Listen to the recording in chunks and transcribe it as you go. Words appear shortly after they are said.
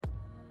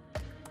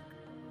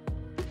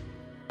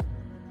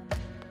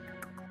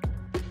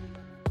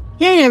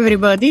Hey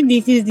everybody,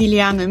 this is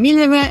Nayana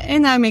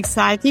and I'm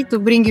excited to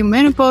bring you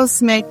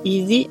Menopause Made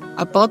Easy,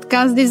 a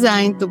podcast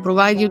designed to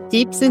provide you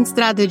tips and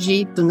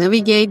strategy to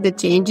navigate the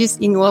changes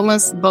in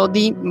woman's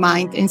body,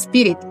 mind and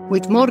spirit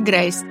with more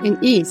grace and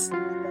ease.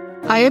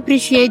 I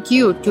appreciate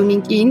you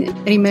tuning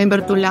in. Remember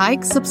to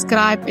like,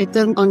 subscribe and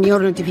turn on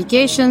your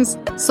notifications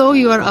so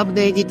you are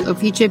updated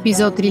of each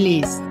episode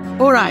release.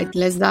 Alright,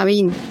 let's dive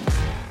in.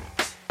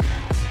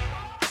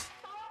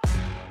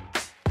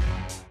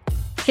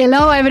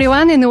 Hello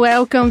everyone and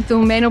welcome to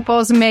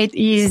Menopause Made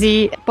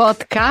Easy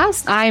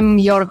podcast. I'm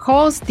your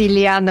host,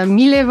 Nayana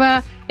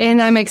Mileva,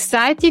 and I'm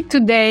excited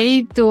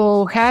today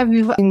to have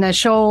in the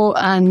show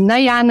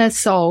Nayana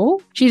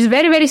soul. She's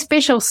very, very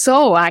special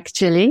soul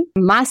actually,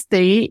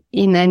 mastery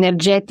in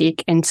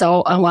energetic and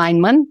soul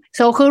alignment.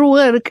 So her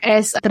work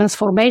as a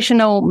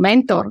transformational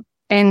mentor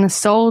and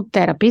soul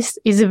therapist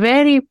is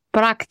very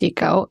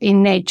practical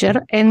in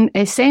nature and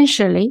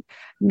essentially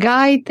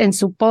guide and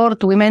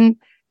support women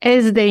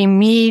as they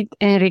meet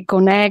and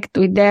reconnect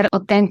with their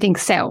authentic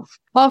self,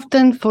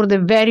 often for the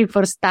very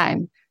first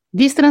time.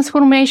 This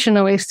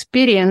transformational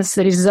experience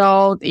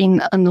results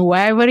in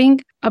unwavering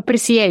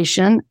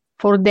appreciation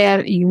for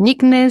their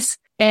uniqueness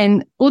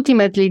and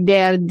ultimately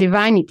their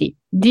divinity.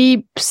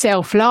 Deep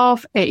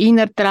self-love and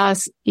inner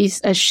trust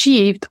is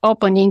achieved,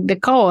 opening the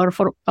door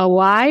for a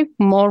life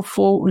more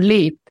full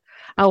lived,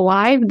 a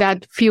life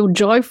that feels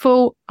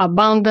joyful,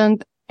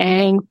 abundant,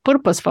 and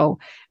purposeful.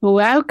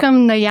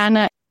 Welcome,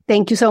 Nayana.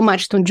 Thank you so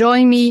much to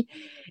join me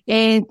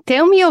and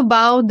tell me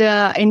about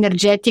the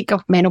energetic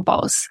of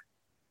menopause.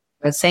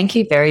 Well, thank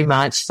you very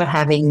much for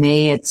having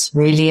me. It's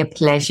really a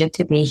pleasure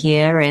to be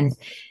here and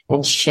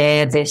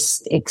share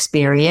this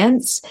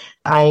experience.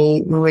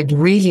 I would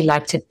really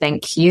like to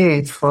thank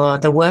you for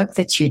the work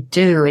that you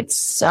do. It's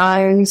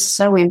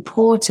so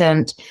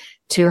important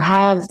to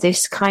have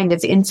this kind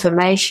of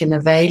information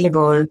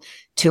available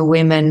to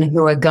women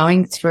who are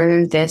going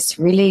through this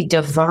really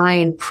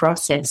divine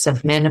process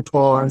of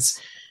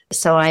menopause.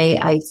 So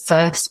I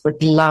first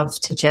would love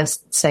to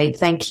just say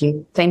thank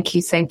you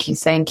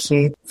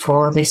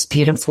for this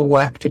beautiful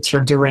work that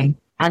you're doing.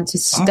 And to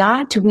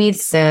start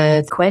with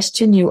the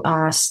question you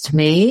asked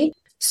me,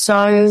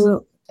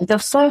 so the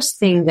first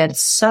thing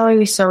that's so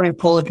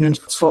important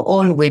for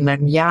all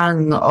women,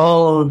 young,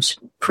 old,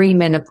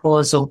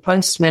 premenopausal,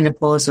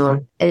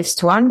 postmenopausal, is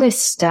to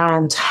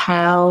understand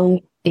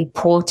how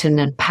important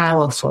and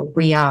powerful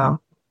we are.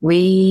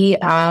 We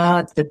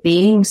are the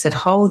beings that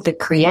hold the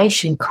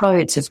creation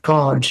codes of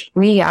God.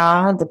 We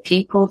are the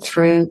people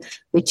through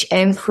which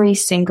every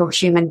single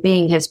human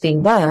being has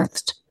been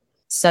birthed.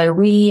 So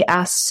we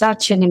are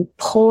such an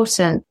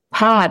important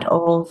part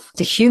of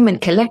the human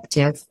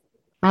collective.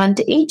 And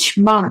each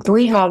month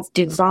we have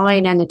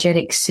divine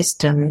energetic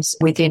systems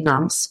within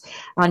us.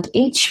 And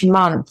each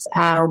month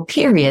our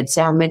periods,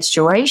 our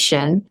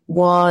menstruation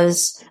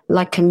was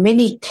like a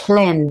mini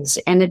cleanse,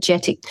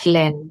 energetic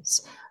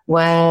cleanse,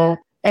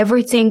 where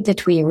everything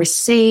that we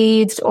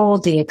received, all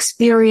the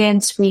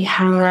experience we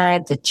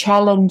had, the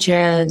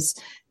challenges,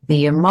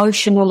 the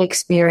emotional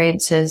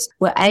experiences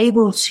were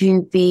able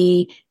to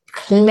be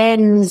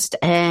cleansed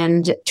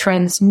and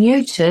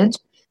transmuted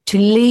to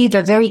leave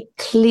a very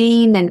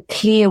clean and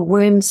clear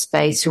womb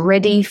space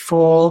ready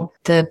for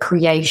the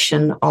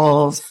creation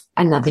of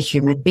another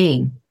human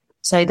being.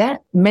 So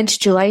that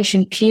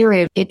menstruation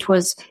period, it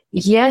was,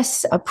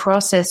 yes, a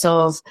process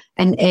of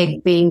an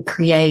egg being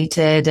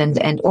created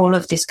and all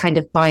of this kind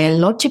of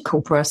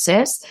biological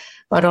process.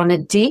 But on a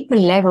deeper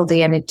level,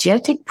 the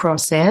energetic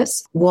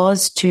process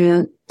was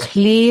to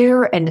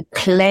clear and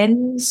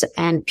cleanse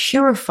and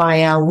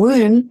purify our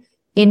womb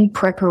in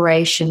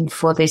preparation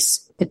for this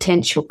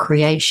potential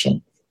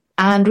creation.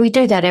 And we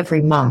do that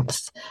every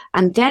month.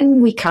 And then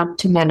we come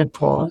to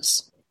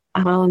menopause.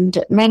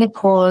 And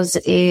menopause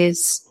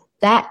is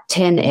that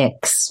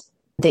 10x.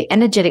 The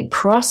energetic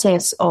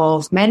process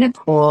of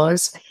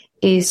menopause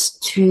is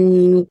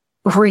to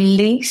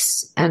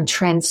release and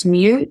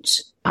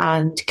transmute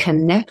and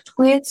connect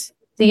with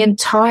the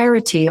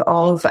entirety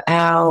of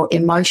our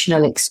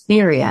emotional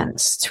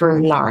experience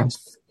through life.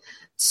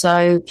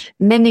 So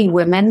many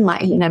women,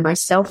 like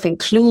myself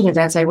included,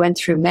 as I went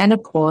through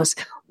menopause,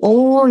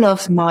 all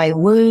of my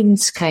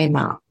wounds came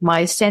up,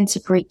 my sense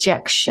of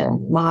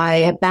rejection, my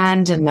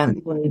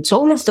abandonment wounds,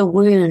 all of the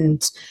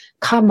wounds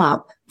come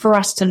up for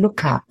us to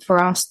look at, for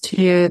us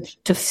to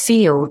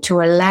feel,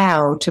 to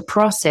allow, to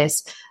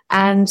process,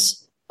 and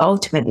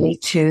ultimately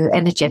to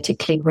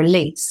energetically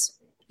release.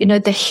 You know,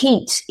 the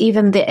heat,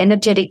 even the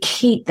energetic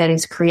heat that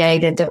is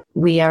created that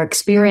we are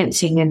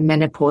experiencing in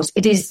menopause,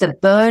 it is the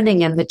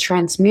burning and the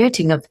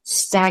transmuting of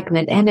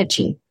stagnant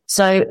energy.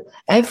 So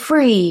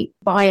every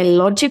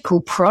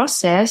biological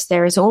process,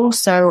 there is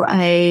also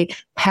a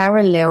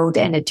paralleled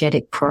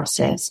energetic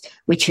process,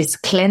 which is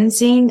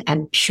cleansing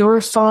and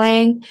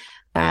purifying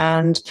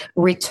and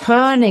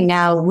returning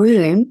our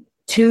womb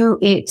to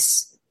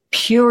its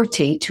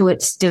purity, to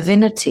its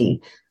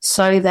divinity,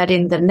 so that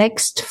in the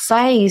next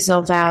phase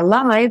of our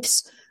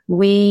lives,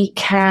 we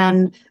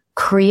can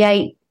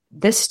create,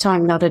 this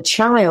time not a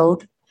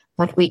child,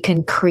 but we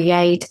can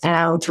create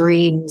our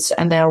dreams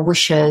and our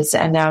wishes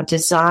and our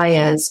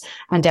desires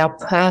and our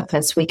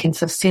purpose. We can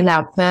fulfill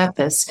our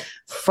purpose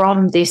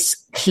from this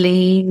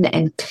clean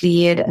and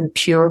cleared and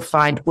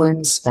purified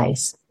womb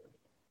space.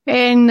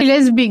 And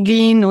let's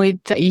begin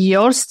with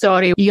your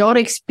story, your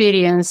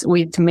experience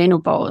with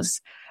menopause,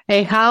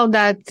 and how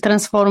that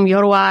transformed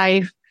your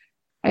life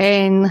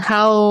and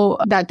how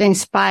that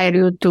inspired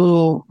you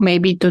to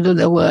maybe to do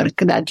the work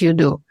that you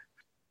do.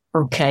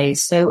 Okay,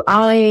 so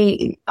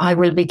I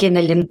will begin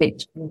a little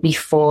bit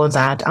before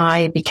that.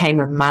 I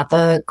became a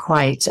mother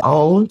quite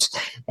old,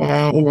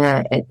 in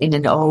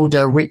an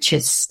older, richer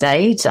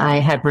state. I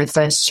had my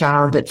first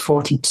child at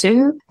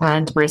 42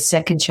 and my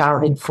second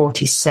child in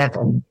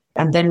 47.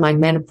 And then my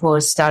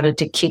menopause started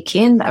to kick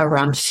in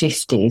around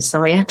 50.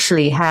 So I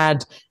actually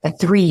had a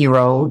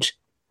 3-year-old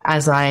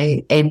as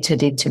I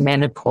entered into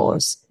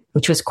menopause,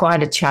 which was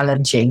quite a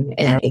challenging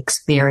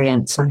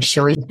experience. I'm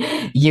sure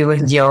you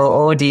and your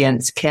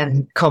audience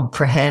can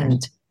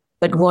comprehend.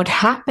 But what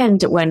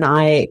happened when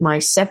my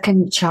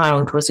second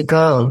child was a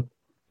girl,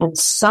 and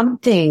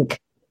something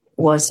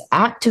was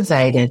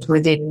activated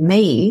within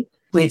me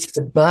with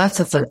the birth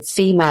of a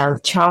female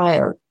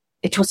child.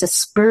 It was a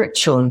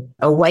spiritual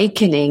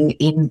awakening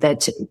in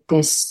that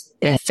this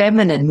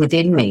feminine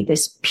within me,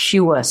 this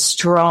pure,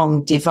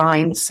 strong,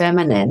 divine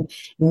feminine,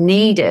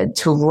 needed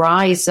to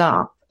rise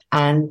up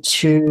and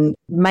to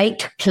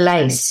make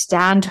place,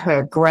 stand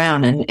her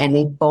ground and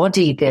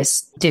embody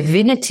this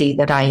divinity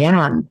that I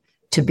am,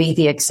 to be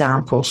the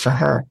example for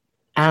her.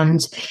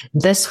 And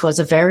this was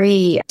a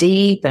very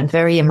deep and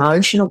very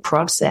emotional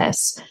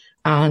process.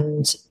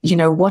 And,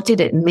 what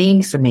did it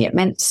mean for me? It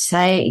meant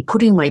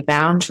putting my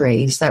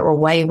boundaries that were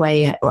way,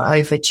 way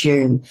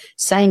overdue,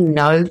 saying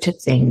no to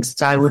things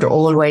that I would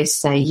always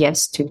say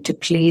yes to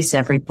please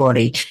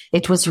everybody.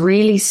 It was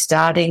really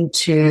starting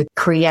to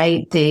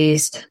create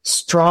these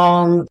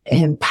strong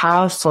and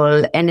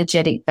powerful,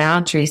 energetic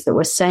boundaries that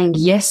were saying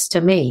yes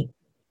to me.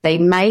 They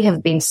may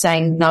have been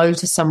saying no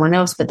to someone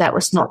else, but that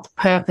was not the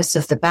purpose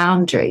of the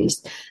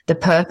boundaries. The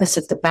purpose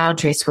of the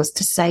boundaries was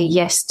to say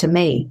yes to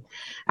me.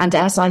 And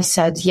as I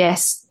said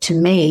yes to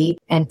me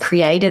and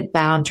created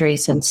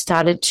boundaries and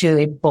started to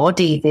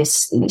embody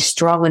this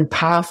strong and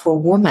powerful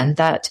woman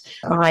that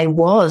I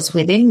was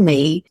within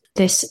me,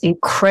 this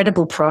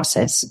incredible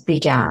process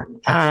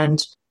began.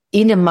 And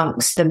in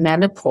amongst the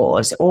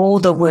menopause, all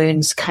the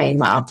wounds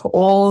came up,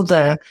 all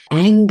the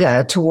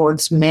anger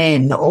towards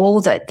men, all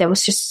that, there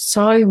was just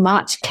so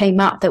much came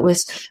up that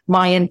was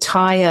my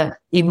entire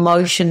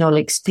emotional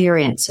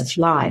experience of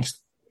life.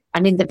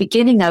 And in the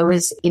beginning, I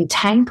was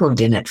entangled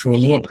in it,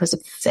 really. It was a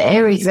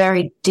very,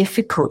 very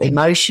difficult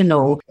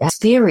emotional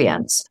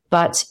experience.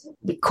 But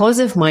because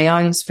of my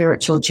own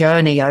spiritual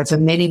journey over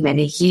many,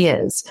 many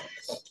years,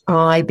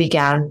 I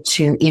began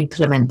to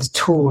implement the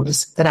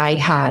tools that I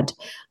had.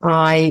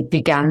 I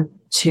began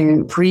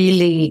to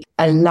really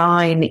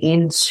align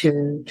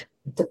into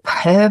the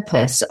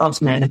purpose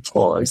of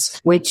menopause,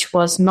 which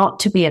was not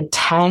to be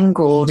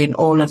entangled in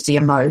all of the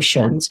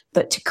emotions,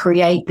 but to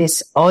create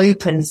this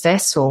open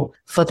vessel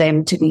for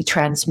them to be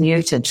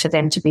transmuted, for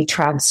them to be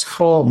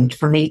transformed,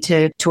 for me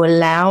to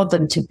allow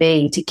them to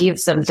be, to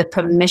give them the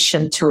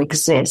permission to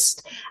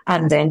exist,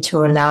 and then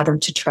to allow them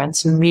to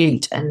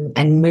transmute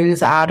and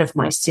move out of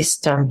my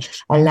system,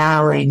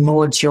 allowing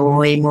more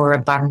joy, more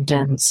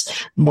abundance,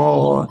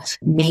 more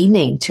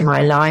meaning to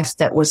my life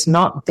that was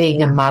not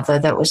being a mother,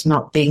 that was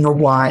not being a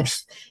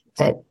wife,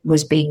 that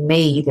was being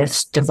me,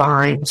 this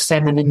divine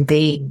feminine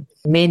being.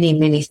 Many,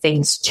 many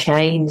things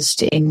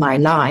changed in my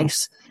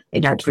life.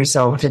 It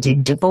resulted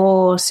in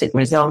divorce. It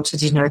resulted,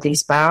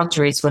 these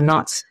boundaries were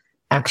not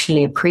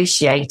actually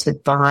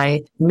appreciated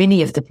by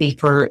many of the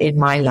people in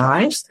my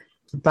life.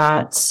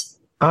 But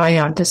I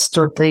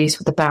understood these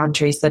were the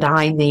boundaries that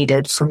I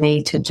needed for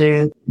me to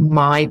do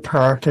my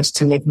purpose,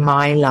 to live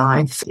my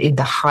life in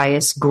the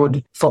highest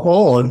good for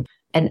all.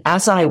 And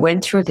as I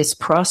went through this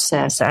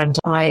process and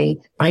I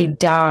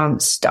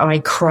danced, I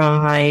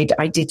cried,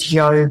 I did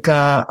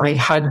yoga, I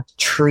hugged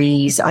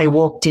trees, I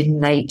walked in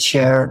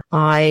nature,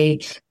 I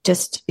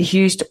just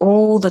used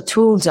all the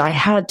tools I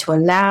had to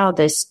allow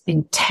this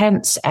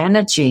intense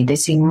energy,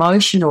 this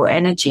emotional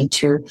energy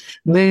to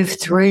move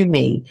through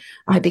me.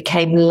 I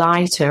became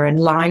lighter and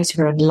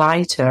lighter and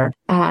lighter.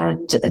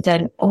 And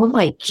then all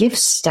my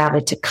gifts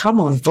started to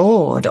come on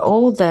board.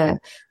 All the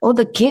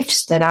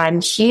gifts that I'm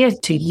here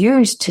to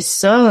use to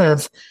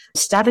serve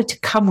started to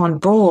come on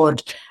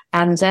board.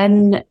 And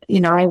then,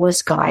 I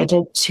was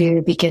guided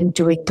to begin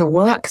doing the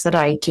work that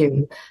I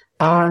do.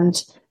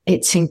 And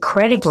it's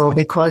incredible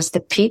because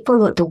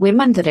the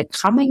women that are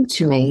coming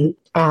to me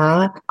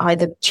are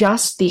either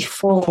just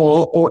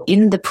before or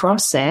in the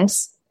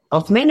process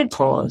of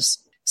menopause.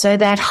 So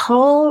that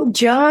whole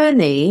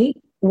journey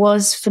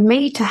was for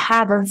me to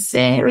have a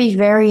very,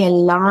 very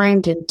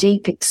aligned and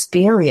deep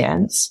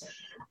experience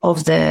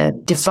of the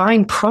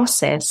divine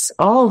process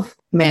of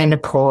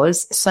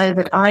menopause so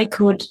that I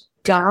could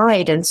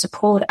guide and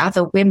support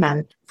other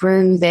women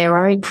through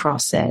their own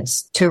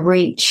process to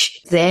reach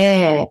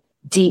their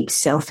deep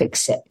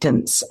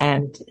self-acceptance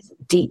and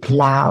deep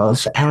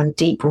love and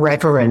deep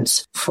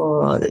reverence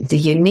for the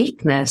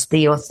uniqueness,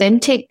 the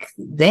authentic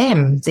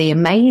them, the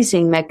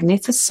amazing,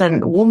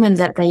 magnificent woman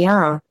that they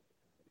are.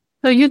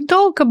 So you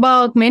talk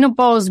about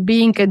menopause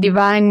being a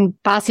divine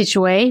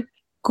passageway.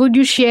 Could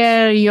you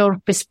share your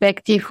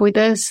perspective with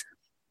us?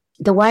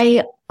 The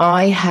way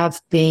I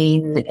have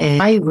been,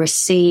 I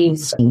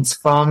received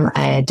from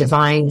a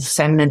divine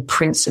feminine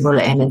principle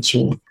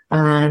energy,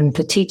 and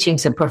the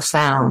teachings are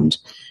profound.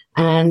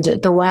 And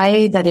the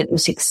way that it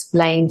was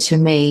explained to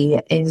me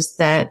is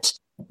that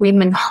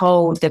women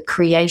hold the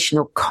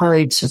creational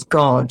codes of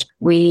God.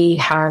 We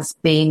have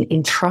been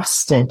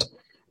entrusted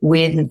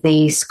with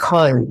these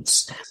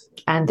codes,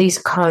 and these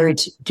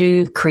codes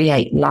do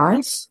create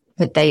life,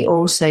 but they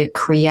also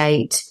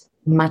create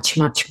much,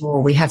 much more.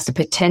 We have the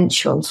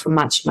potential for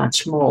much,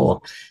 much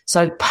more.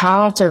 So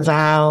part of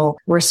our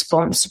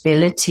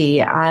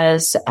responsibility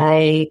as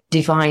a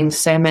divine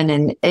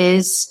feminine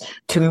is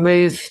to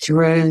move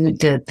through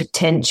the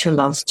potential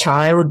of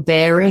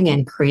childbearing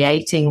and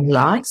creating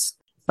life.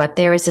 But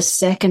there is a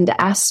second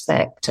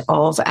aspect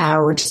of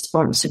our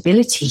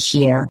responsibility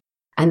here,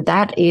 and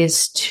that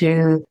is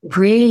to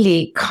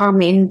really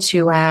come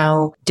into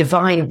our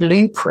divine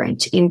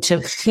blueprint,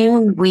 into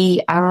who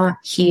we are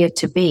here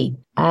to be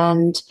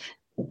and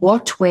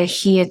what we're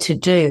here to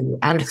do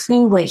and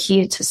who we're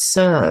here to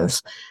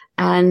serve.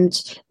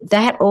 And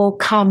that all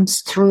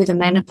comes through the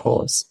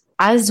menopause.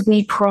 As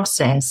we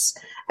process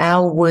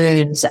our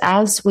wounds,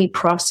 as we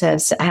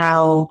process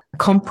our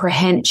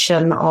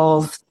comprehension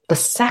of the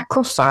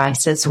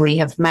sacrifices we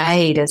have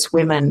made as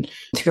women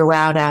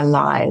throughout our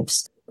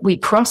lives, we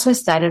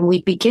process that and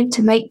we begin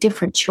to make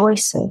different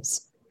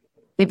choices.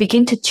 We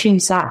begin to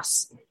choose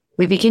us.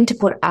 We begin to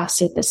put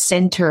us at the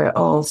center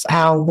of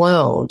our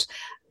world,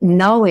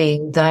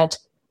 knowing that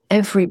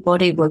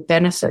everybody will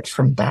benefit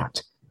from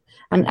that.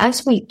 And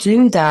as we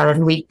do that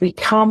and we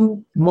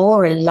become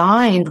more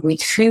aligned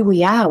with who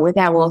we are, with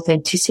our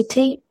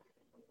authenticity,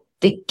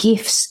 the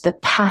gifts, the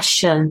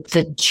passion,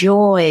 the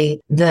joy,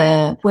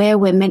 the where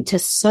we're meant to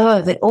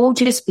serve, it all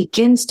just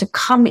begins to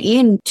come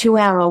into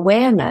our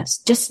awareness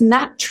just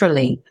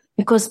naturally,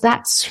 because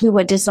that's who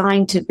we're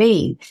designed to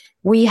be.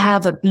 We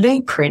have a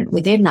blueprint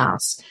within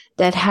us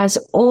that has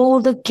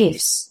all the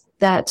gifts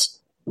that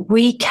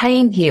we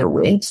came here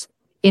with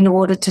in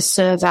order to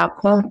serve our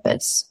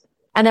purpose.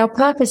 And our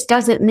purpose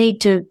doesn't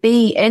need to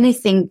be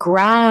anything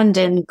grand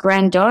and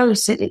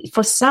grandiose.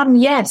 For some,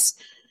 yes.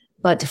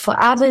 But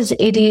for others,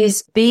 it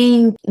is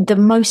being the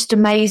most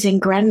amazing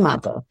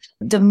grandmother,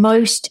 the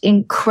most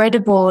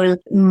incredible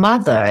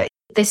mother.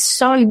 There's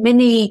so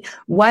many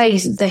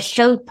ways, the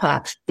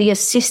helper, the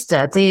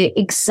assister, the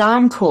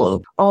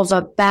example of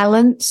a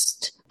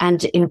balanced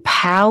and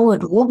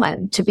empowered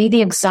woman to be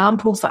the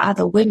example for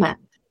other women.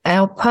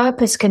 Our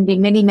purpose can be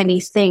many, many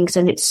things,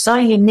 and it's so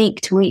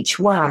unique to each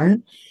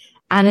one.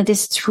 And it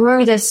is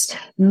through this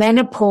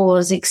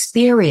menopause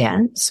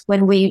experience,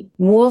 when we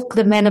walk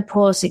the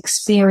menopause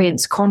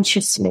experience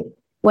consciously,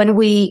 when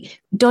we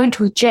don't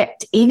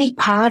reject any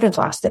part of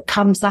us that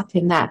comes up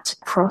in that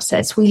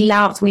process, we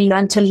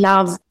learn to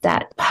love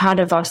that part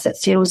of us that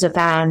feels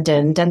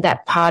abandoned, and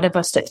that part of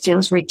us that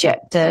feels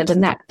rejected,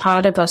 and that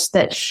part of us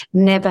that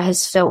never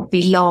has felt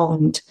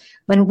belonged.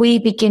 When we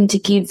begin to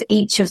give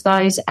each of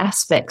those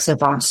aspects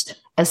of us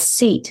a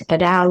seat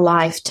at our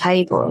life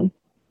table,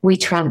 we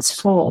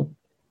transform.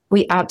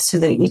 We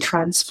absolutely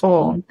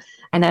transform.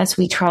 And as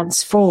we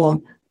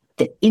transform,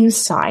 the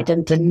insight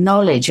and the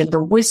knowledge and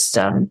the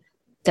wisdom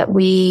that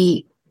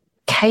we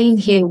came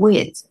here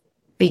with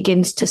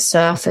begins to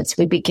surface.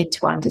 We begin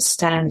to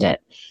understand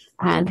it.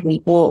 And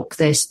we walk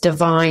this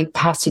divine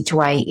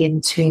passageway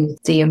into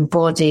the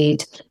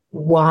embodied,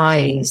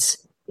 wise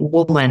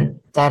woman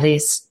that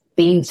is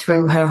been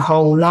through her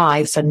whole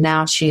life, and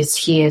now she is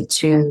here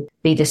to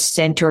be the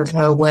center of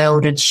her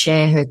world and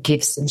share her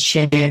gifts and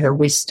share her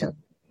wisdom.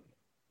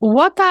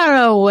 What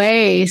are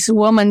ways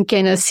women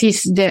can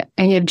assist the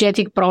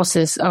energetic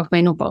process of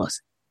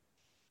menopause?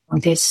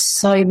 There's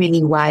so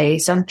many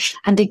ways.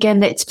 And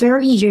again, it's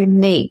very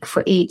unique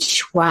for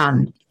each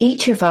one.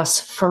 Each of us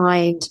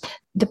find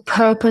the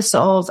purpose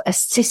of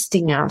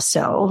assisting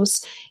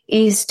ourselves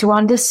is to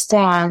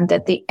understand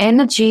that the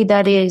energy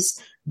that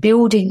is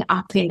building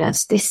up in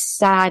us, this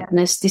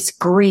sadness, this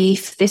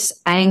grief, this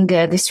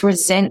anger, this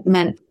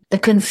resentment, the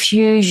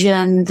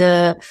confusion,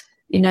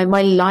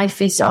 my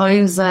life is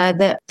over,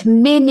 the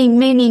many,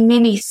 many,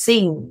 many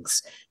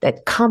things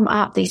that come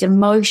up, these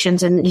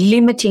emotions and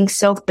limiting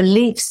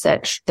self-beliefs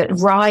that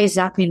rise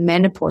up in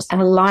menopause.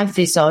 And life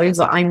is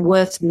over. I'm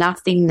worth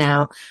nothing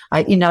now.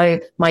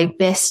 My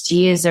best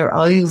years are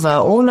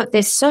over.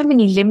 There's so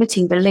many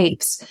limiting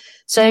beliefs.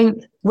 So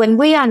when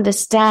we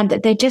understand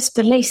that they're just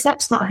beliefs,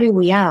 that's not who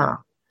we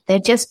are. They're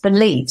just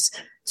beliefs.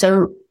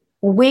 So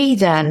we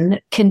then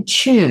can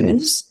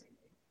choose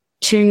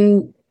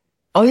to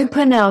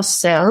open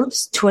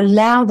ourselves to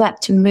allow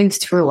that to move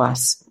through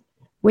us.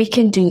 We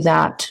can do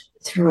that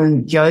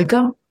through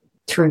yoga,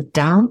 through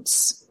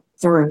dance,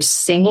 through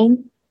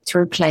singing,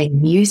 through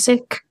playing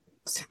music,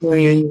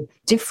 through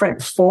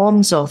different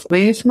forms of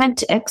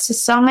movement,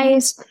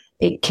 exercise.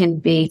 It can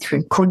be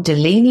through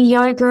Kundalini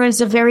yoga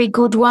is a very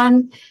good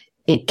one.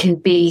 It can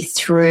be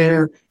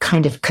through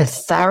kind of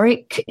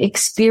cathartic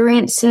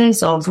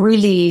experiences of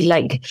really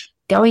like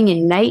going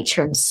in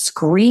nature and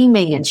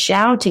screaming and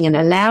shouting and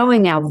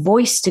allowing our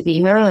voice to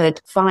be heard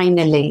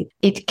finally.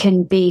 It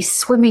can be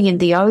swimming in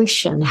the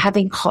ocean,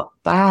 having hot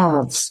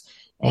baths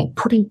and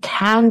putting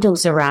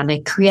candles around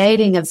and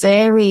creating a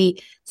very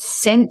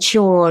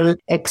sensual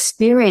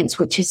experience,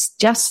 which is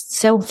just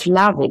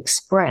self-love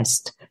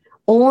expressed.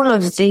 All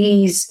of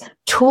these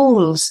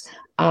tools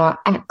are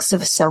acts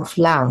of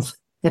self-love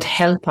that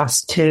help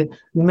us to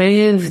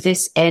move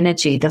this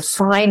energy, the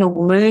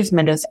final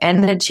movement of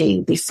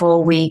energy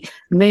before we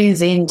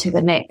move into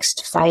the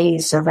next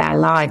phase of our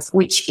life,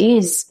 which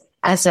is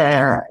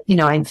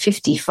I'm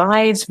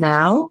 55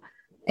 now,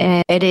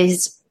 and it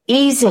is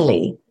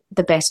easily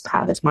the best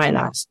part of my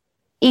life.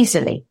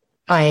 Easily.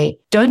 I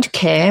don't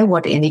care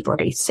what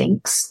anybody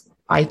thinks.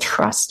 I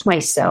trust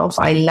myself.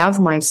 I love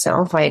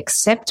myself. I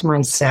accept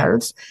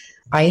myself.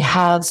 I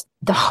have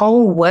the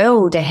whole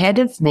world ahead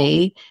of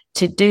me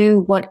to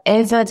do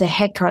whatever the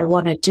heck I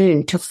want to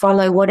do, to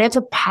follow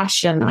whatever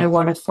passion I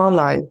want to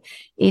follow.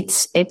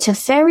 It's a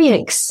very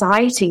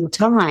exciting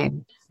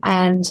time,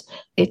 and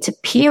it's a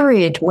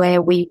period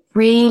where we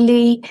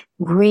really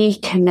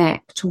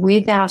reconnect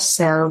with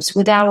ourselves,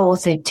 with our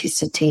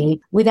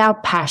authenticity, with our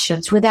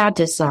passions, with our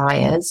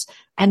desires,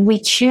 and we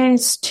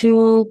choose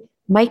to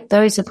make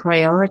those a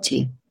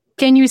priority.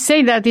 Can you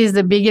say that is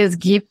the biggest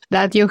gift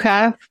that you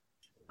have?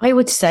 I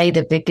would say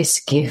the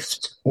biggest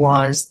gift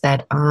was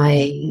that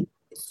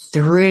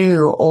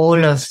through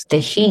all of the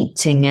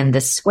heating and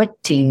the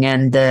sweating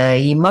and the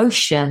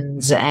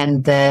emotions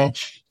and the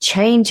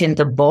change in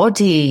the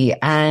body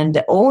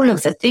and all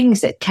of the things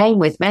that came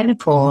with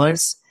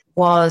menopause,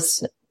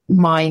 was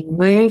my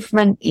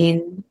movement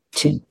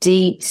into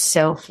deep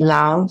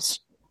self-love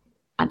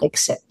and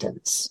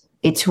acceptance.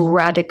 It's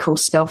radical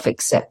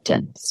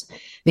self-acceptance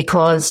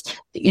because,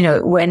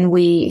 when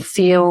we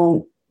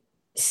feel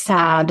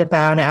sad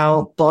about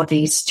our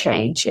bodies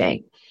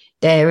changing,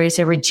 there is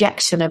a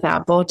rejection of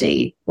our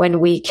body. When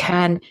we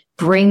can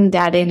bring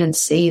that in and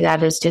see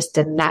that as just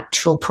a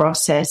natural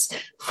process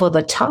for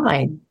the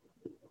time,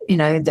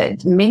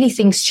 that many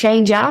things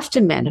change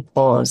after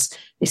menopause.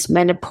 This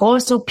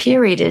menopausal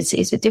period is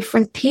a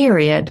different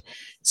period.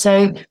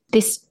 So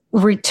this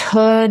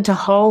return to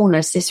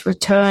wholeness, this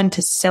return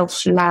to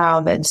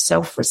self-love and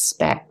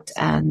self-respect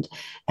and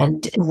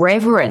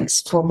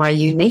reverence for my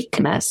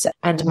uniqueness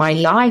and my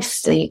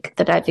life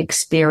that I've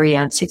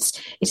experienced.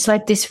 It's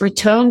like this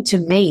return to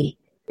me.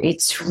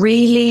 It's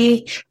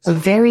really a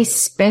very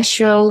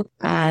special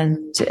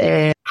and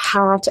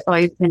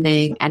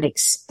heart-opening and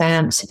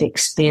expansive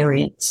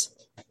experience.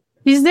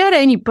 Is there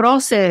any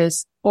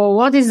process or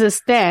what is the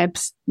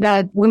steps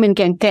that women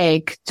can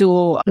take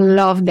to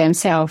love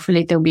themselves a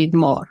little bit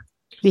more?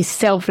 This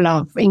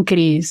self-love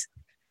increase.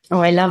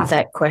 Oh, I love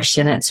that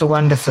question. It's a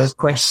wonderful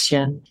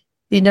question.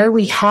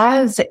 We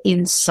have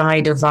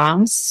inside of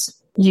us,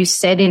 you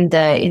said in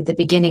the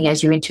beginning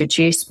as you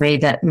introduced me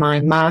that my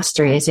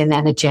mastery is in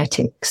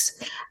energetics,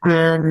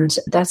 and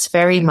that's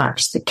very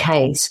much the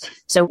case.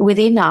 So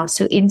within us,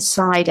 so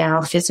inside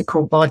our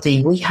physical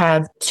body, we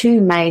have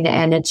two main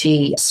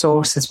energy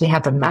sources. We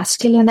have a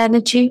masculine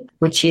energy,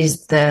 which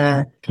is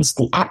the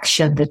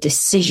action, the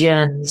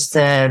decisions,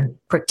 the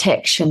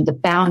protection, the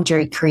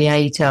boundary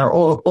creator,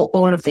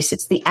 all of this.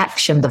 It's the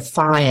action, the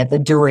fire, the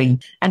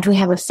doing. And we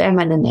have a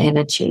feminine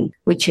energy,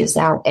 which is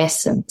our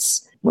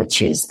essence,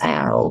 which is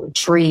our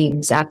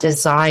dreams, our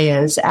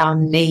desires, our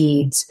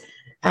needs.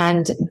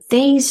 And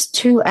these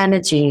two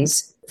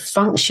energies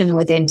function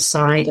within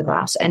inside of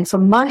us. And for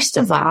most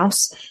of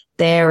us,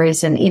 there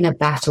is an inner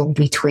battle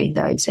between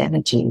those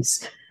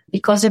energies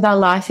because of our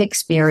life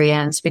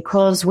experience,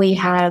 because we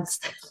have,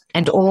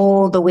 and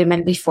all the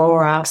women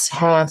before us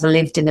have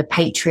lived in a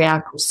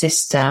patriarchal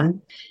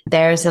system.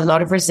 There's a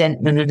lot of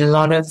resentment and a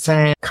lot of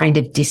kind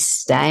of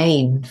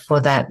disdain for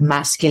that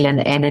masculine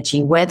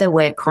energy, whether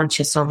we're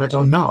conscious of it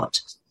or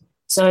not.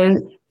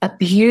 So a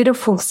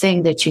beautiful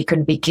thing that you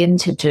can begin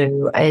to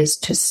do is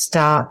to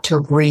start to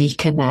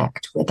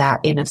reconnect with our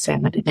inner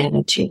feminine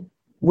energy.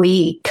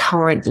 We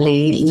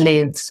currently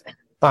live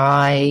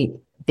by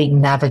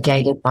being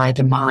navigated by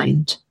the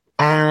mind,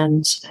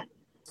 and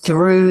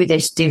through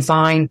this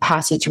divine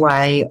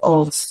passageway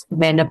of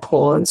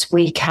menopause,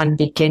 we can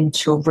begin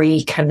to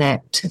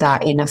reconnect to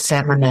that inner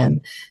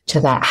feminine, to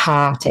that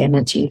heart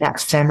energy, that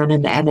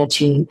feminine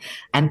energy,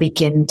 and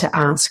begin to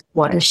ask,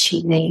 what does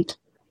she need?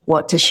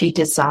 What does she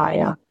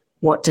desire?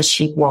 What does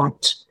she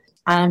want?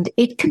 And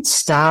it can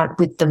start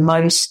with the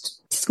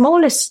most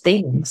smallest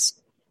things.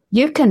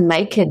 You can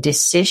make a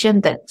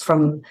decision that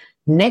from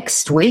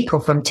next week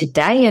or from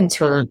today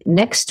until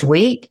next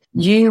week,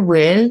 you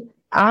will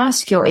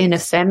ask your inner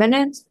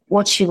feminine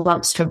what she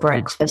wants for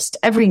breakfast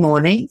every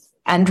morning.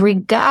 And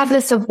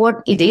regardless of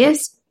what it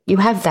is, you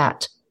have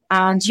that.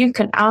 And you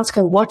can ask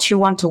her what you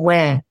want to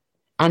wear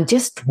and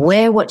just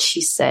wear what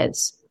she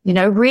says.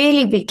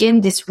 really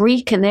begin this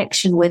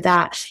reconnection with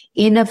that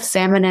inner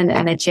feminine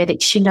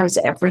energetic. She knows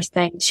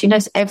everything. She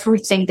knows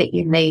everything that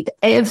you need,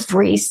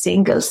 every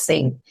single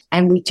thing.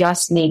 And we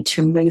just need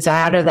to move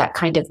out of that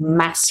kind of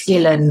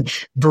masculine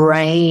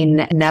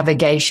brain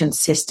navigation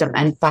system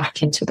and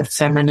back into the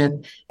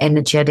feminine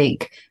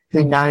energetic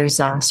who knows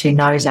us, who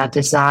knows our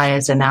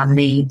desires and our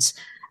needs.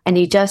 And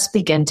you just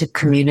begin to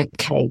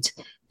communicate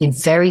in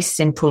very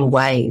simple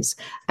ways.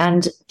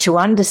 And to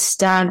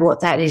understand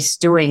what that is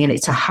doing, and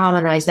it's a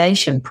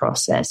harmonization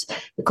process,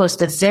 because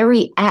the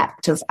very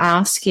act of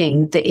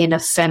asking the inner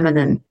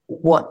feminine,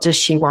 what does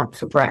she want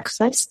for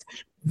breakfast?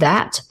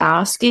 That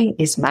asking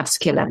is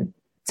masculine.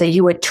 So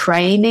you are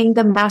training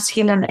the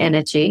masculine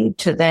energy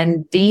to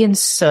then be in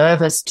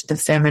service to the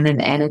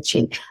feminine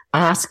energy,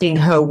 asking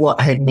her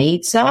what her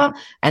needs are,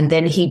 and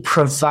then he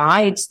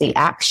provides the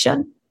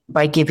action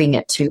by giving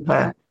it to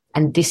her.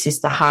 And this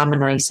is the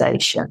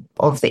harmonization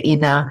of the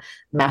inner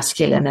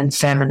masculine and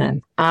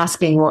feminine,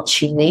 asking what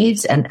she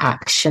needs and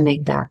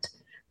actioning that.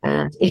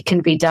 And it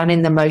can be done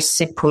in the most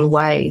simple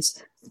ways.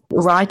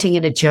 Writing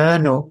in a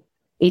journal,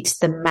 it's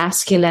the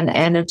masculine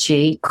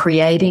energy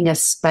creating a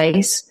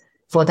space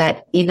for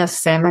that inner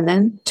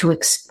feminine to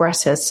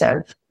express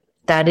herself.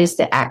 That is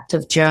the act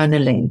of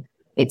journaling.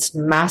 It's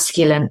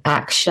masculine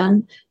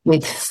action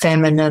with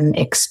feminine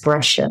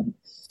expression.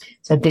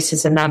 So this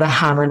is another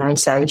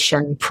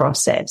harmonization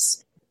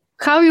process.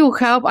 How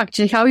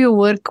you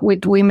work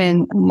with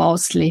women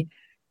mostly?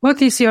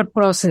 What is your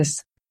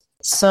process?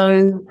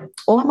 So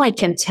all my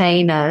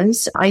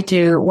containers, I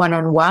do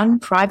one-on-one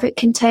private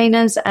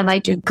containers, and I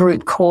do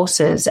group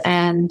courses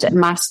and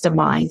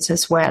masterminds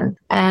as well.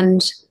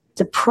 And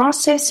the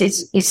process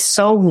is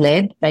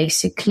soul-led,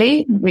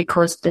 basically,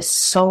 because the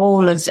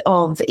soul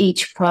of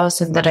each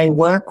person that I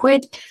work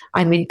with,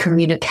 I'm in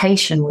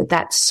communication with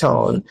that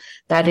soul.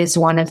 That is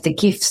one of the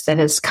gifts that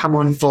has come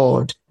on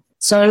board.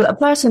 So a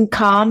person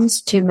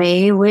comes to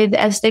me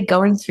as they're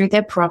going through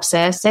their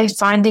process, they're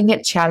finding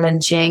it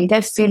challenging,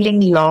 they're feeling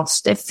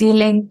lost, they're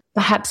feeling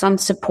perhaps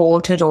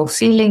unsupported, or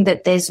feeling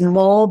that there's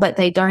more, but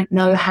they don't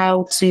know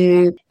how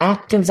to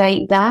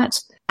activate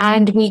that.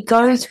 And we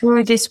go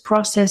through this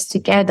process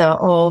together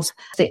of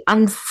the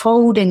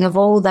unfolding of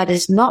all that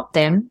is not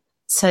them,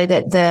 so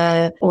that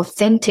the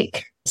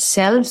authentic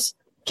selves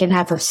can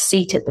have a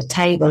seat at the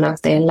table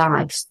of their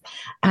lives.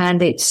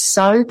 And it's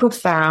so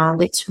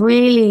profound. It's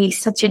really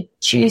such a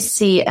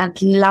juicy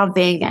and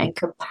loving and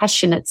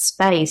compassionate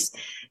space,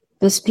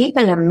 because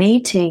people are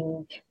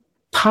meeting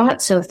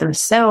parts of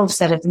themselves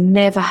that have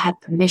never had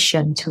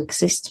permission to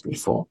exist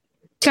before.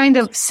 Kind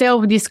of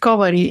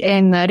self-discovery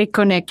and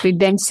reconnect with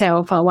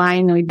themselves,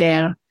 align with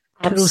their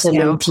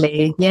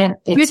Absolutely. Yeah.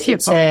 It's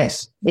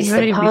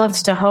the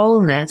path to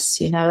wholeness,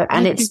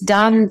 and it's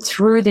done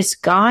through this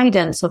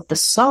guidance of the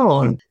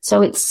soul.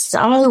 So it's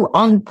so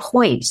on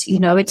point,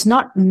 it's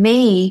not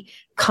me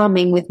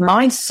coming with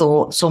my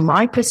thoughts or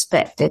my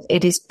perspective.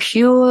 It is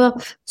pure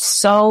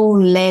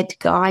soul-led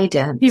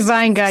guidance.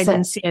 Divine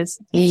guidance, yes.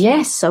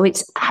 Yes. So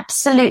it's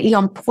absolutely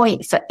on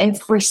point for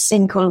every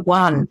single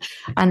one.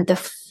 And the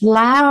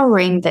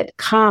flowering that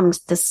comes,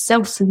 the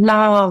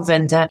self-love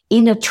and the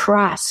inner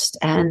trust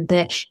and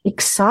the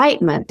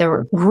excitement,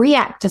 the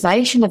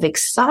reactivation of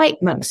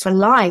excitement for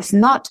life,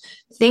 not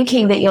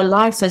thinking that your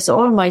life is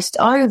almost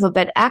over,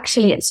 but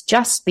actually it's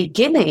just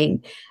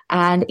beginning.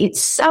 And it's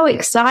so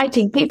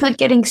exciting. People are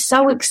getting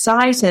so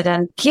excited,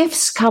 and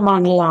gifts come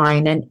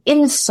online and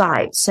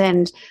insights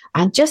and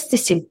just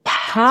this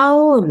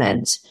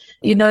empowerment.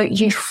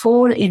 You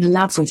fall in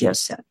love with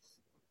yourself.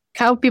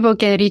 How people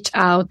can reach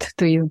out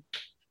to you?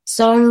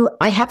 So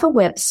I have a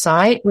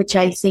website, which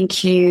I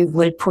think you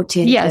will put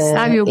in,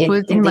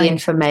 the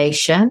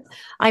information.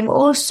 I'm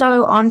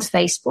also on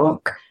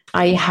Facebook.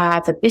 I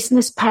have a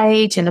business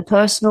page and a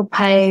personal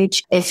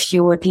page. If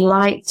you would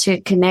like to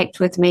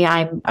connect with me,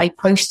 I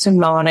post a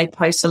lot. I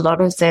post a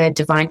lot of the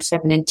divine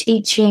feminine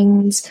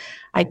teachings.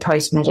 I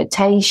post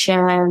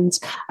meditations.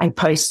 I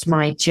post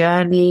my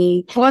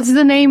journey. What's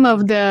the name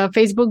of the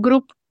Facebook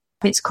group?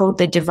 It's called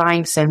the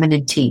Divine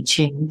Feminine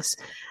Teachings.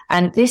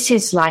 And this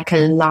is like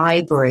a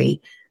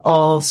library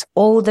of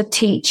all the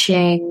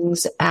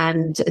teachings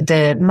and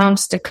the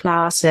master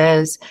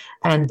classes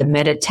and the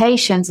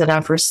meditations that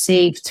I've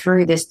received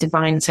through this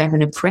divine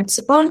feminine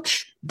principle.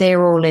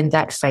 They're all in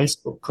that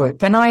Facebook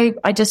group. And I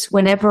just,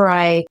 whenever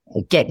I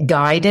get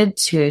guided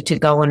to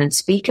go on and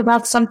speak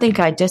about something,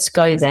 I just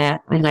go there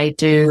and I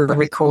do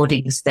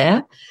recordings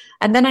there.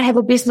 And then I have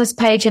a business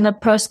page and a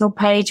personal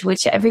page,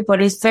 which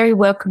everybody's very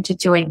welcome to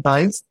join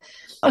both.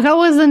 How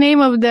was the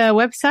name of the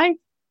website?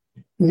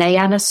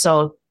 Nayana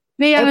Soul.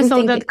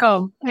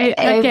 NayanaSoul.com. Okay,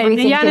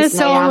 Nayana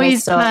Soul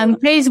is on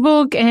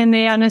Facebook, and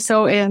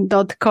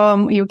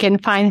NayanaSoul.com. You can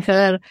find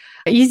her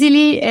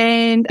easily,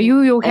 and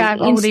you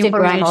have all the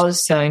information.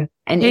 Also.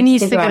 And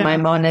Instagram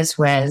I'm on as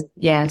well.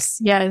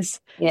 Yes.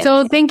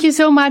 So thank you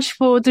so much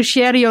to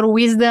share your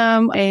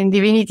wisdom and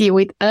divinity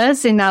with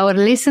us and our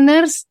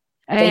listeners.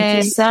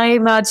 Thank you so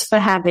much for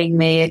having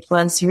me.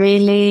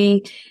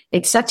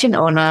 It's such an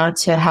honor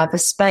to have a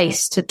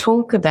space to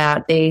talk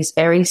about these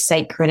very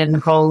sacred and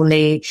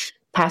holy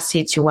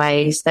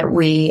passageways that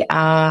we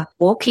are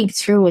walking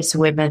through as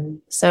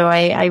women. So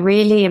I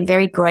really am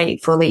very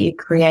grateful that you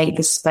create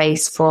the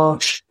space for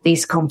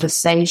these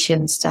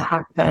conversations to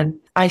happen.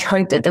 I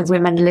hope that the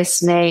women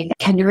listening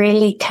can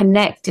really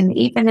connect, and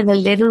even in a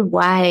little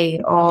way,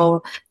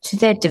 or to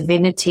their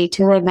divinity,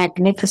 to their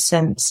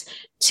magnificence,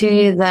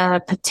 to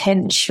the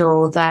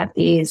potential that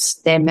is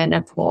their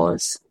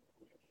menopause.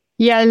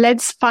 Yeah,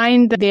 let's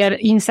find their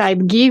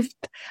inside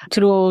gift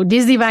through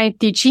this divine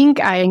teaching.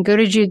 I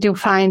encourage you to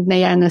find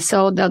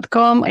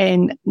nayanaso.com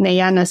and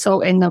Nayana So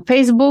in the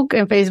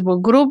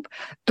Facebook group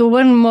to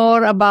learn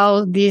more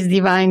about this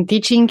divine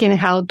teaching and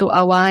how to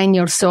align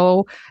your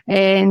soul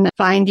and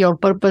find your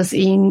purpose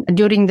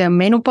during the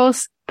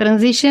menopause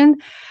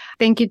transition.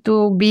 Thank you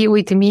to be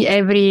with me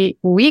every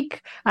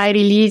week. I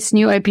release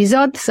new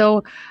episodes,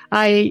 so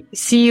I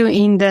see you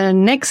in the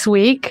next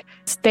week.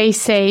 Stay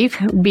safe,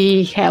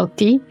 be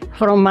healthy.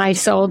 From my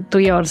soul to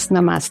yours,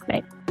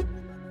 namaste.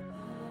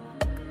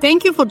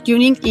 Thank you for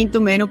tuning into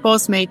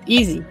Menopause Made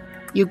Easy.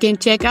 You can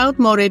check out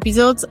more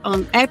episodes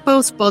on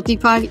Apple,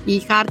 Spotify,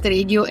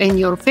 iHeartRadio, and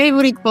your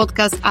favorite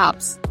podcast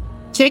apps.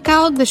 Check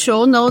out the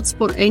show notes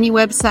for any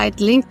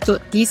website linked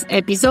to this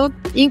episode,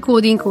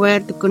 including where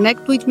to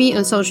connect with me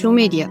on social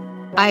media.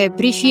 I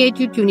appreciate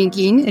you tuning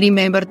in.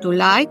 Remember to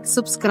like,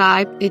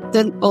 subscribe, and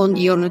turn on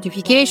your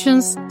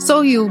notifications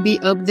so you'll be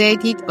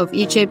updated of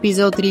each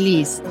episode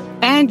release.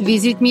 And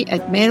visit me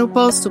at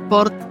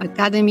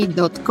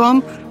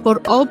menopausesupportacademy.com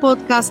for all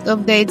podcast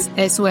updates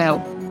as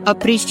well.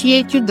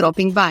 Appreciate you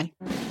dropping by.